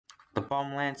The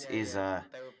Bomblance is a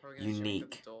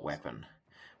unique weapon.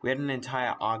 We had an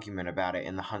entire argument about it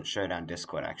in the Hunt Showdown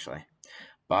Discord, actually.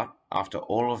 But after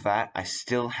all of that, I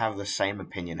still have the same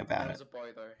opinion about it.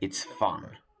 It's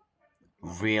fun.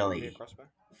 Really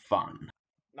fun.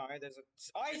 No, there's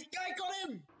a... I got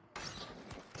him!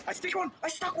 I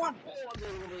stuck one!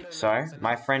 So,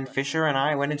 my friend Fisher and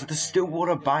I went into the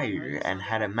Stillwater Bayou and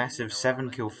had a massive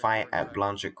 7-kill fight at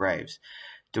Blanchett Graves.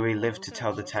 Do we live to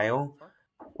tell the tale?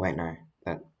 Wait, no.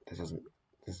 That doesn't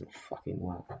fucking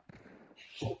work.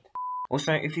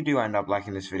 Also, if you do end up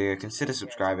liking this video, consider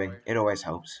subscribing. It always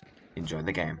helps. Enjoy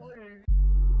the game.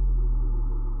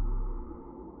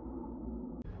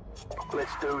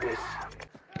 Let's do this.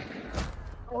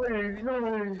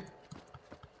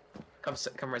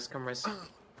 Come res.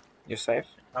 You're safe?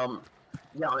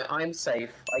 Yeah, I'm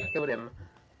safe. I killed him,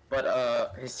 but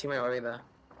his teammate over there.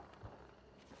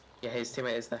 Yeah, his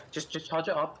teammate is there. Just charge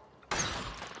it up.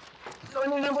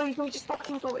 No, wait, just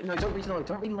fucking do it. No, don't reload.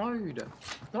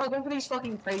 No, go for these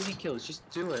fucking crazy kills. Just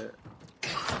do it.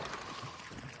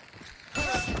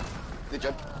 Good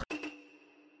job.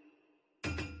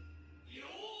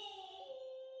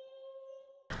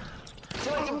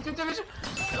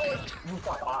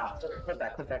 Clip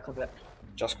that.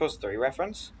 Just Cause 3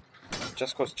 reference?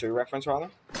 Just Cause 2 reference, rather?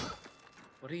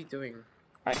 What are you doing?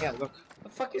 Right, yeah, look. What the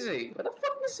fuck is he? Where the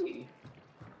fuck is he?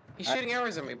 He's shooting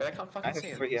arrows at me, but I can't fucking see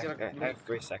him. I have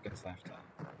 3 seconds left.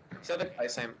 He's either,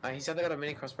 he's either got a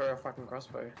mini crossbow or a fucking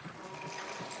crossbow.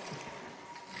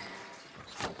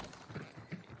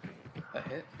 A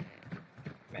hit?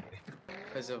 Maybe.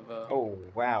 Because of, Oh,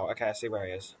 wow. Okay, I see where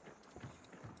he is.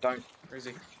 Don't. Where is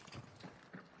he?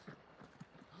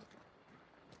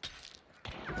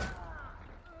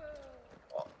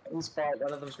 Oh, he's fired.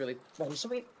 One of them's really... Well, he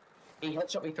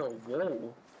headshot me through a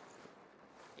wall.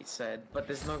 It said, but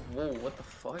there's no wall. What the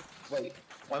fuck? Wait,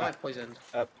 why am I poisoned?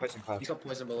 Poison cloud. He's got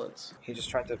poison bullets. He just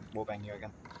tried to wallbang you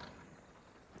again.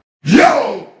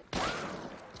 Yo!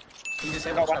 He just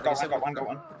Got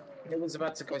one. He was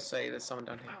about to go say there's someone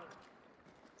down here.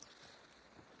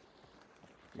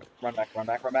 Run back.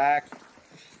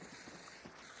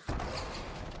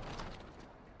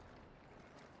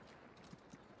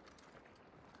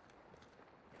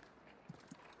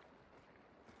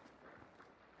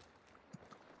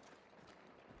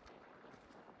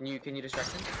 Can you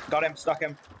distract him? Got him, stuck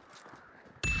him.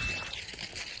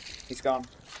 He's gone.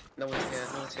 No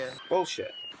one's here.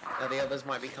 Bullshit. Now the others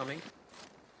might be coming.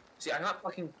 See, I can't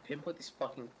fucking pinpoint this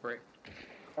fucking prick.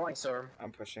 Oh, I saw him.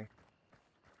 I'm pushing.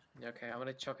 Okay, I'm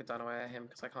gonna chuck a dynamite at him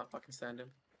because I can't fucking stand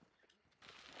him.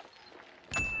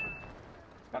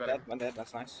 One dead,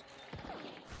 that's nice.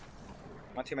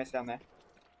 My teammate's down there.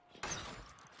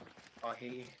 Oh,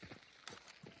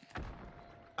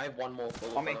 I have one more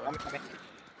full. On me.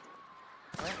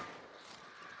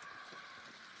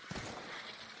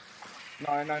 No,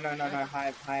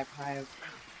 hive.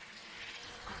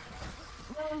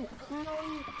 No! I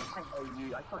hate you,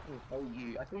 I fucking hate you.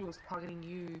 I thought he was targeting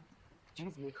you. Do you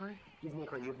have necro? You have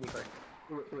necro.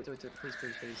 Do it, please.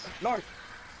 No!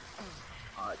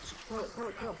 Just kill it,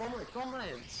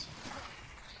 Bomblance!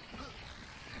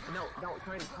 No,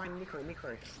 try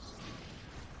necro.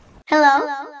 Hello?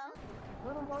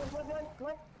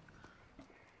 What?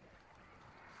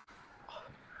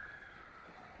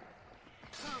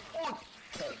 Oh!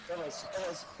 Okay, there was.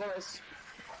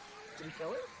 Did he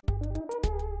kill it?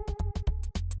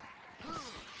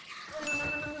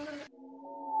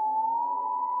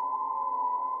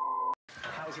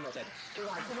 How is he not dead? Good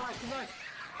night.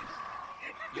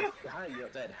 How are you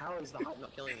not dead? How is the hype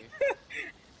not killing you?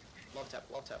 Love tap.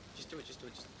 Just do it.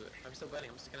 I'm still burning.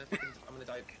 I'm gonna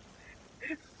die.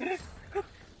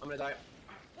 I'm gonna die.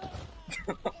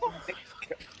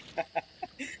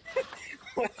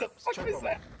 What the fuck was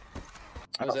that?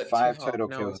 I Was got it 5 2 total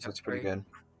no, kills, it's that's pretty 3. good.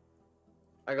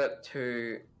 I got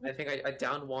 2. I think I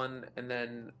downed one, and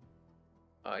then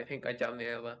I think I downed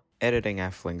the other. Editing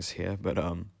Afflings here, but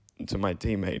to my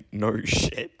teammate, no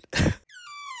shit.